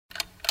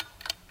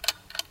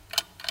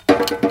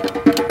Hi,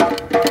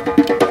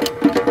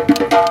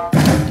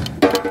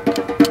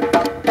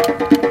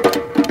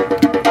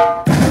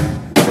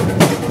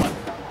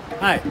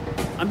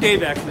 I'm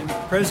Dave Eckman,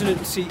 President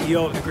and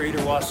CEO of the Greater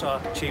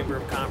Wausau Chamber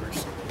of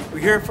Commerce. We're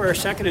here for our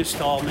second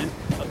installment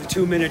of the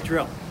 2-minute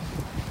drill.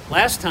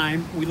 Last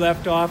time we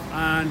left off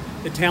on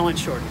the talent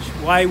shortage,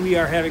 why we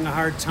are having a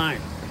hard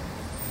time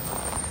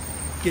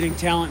getting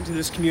talent into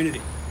this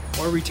community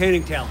or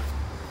retaining talent.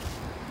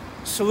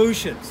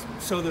 Solutions.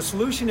 So the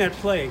solution at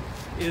play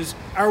is,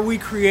 are we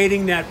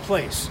creating that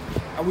place?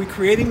 Are we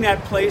creating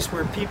that place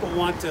where people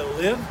want to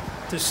live,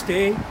 to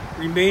stay,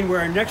 remain, where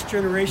our next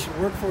generation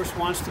workforce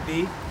wants to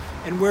be,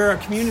 and where our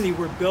community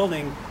we're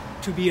building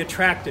to be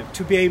attractive,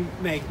 to be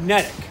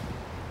magnetic?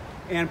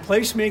 And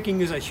placemaking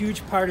is a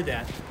huge part of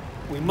that.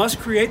 We must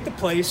create the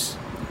place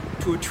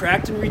to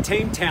attract and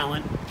retain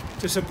talent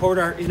to support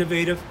our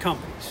innovative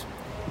companies.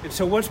 And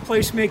so what's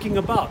placemaking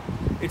about?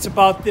 It's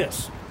about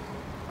this,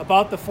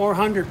 about the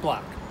 400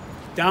 block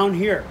down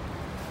here.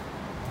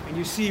 And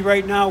you see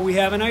right now we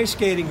have an ice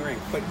skating rink,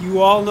 but you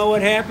all know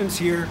what happens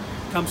here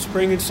come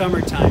spring and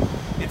summertime.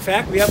 In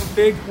fact, we have a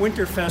big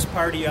Winterfest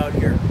party out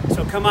here.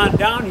 So come on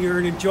down here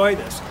and enjoy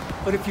this.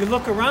 But if you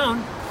look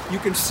around, you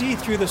can see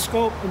through the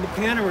scope and the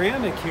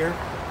panoramic here,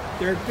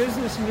 there are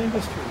business and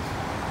industries.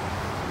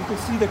 You can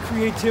see the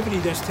creativity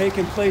that's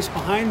taking place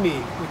behind me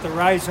with the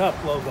Rise Up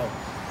logo.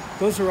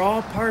 Those are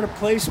all part of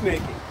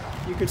placemaking.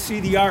 You can see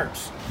the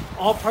arts,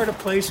 all part of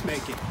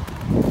placemaking.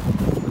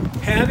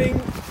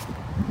 Having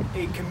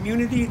a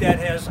community that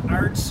has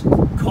arts,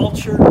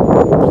 culture,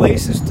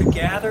 places to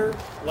gather,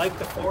 like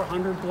the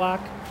 400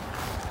 block,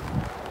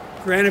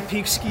 Granite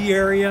Peak ski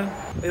area,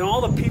 and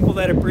all the people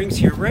that it brings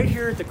here, right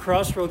here at the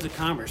crossroads of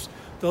commerce.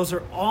 Those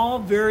are all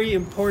very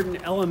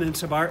important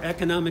elements of our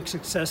economic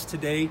success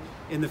today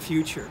and the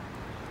future.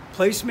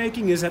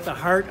 Placemaking is at the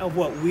heart of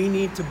what we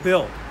need to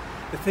build.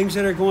 The things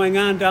that are going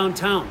on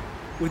downtown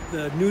with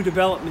the new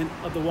development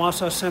of the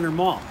Wausau Center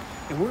Mall.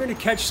 And we're going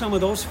to catch some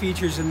of those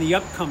features in the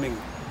upcoming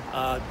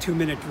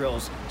 2-minute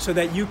drills so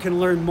that you can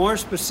learn more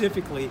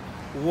specifically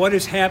what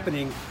is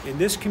happening in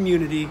this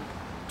community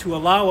to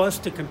allow us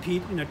to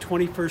compete in a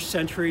 21st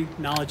century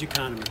knowledge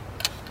economy.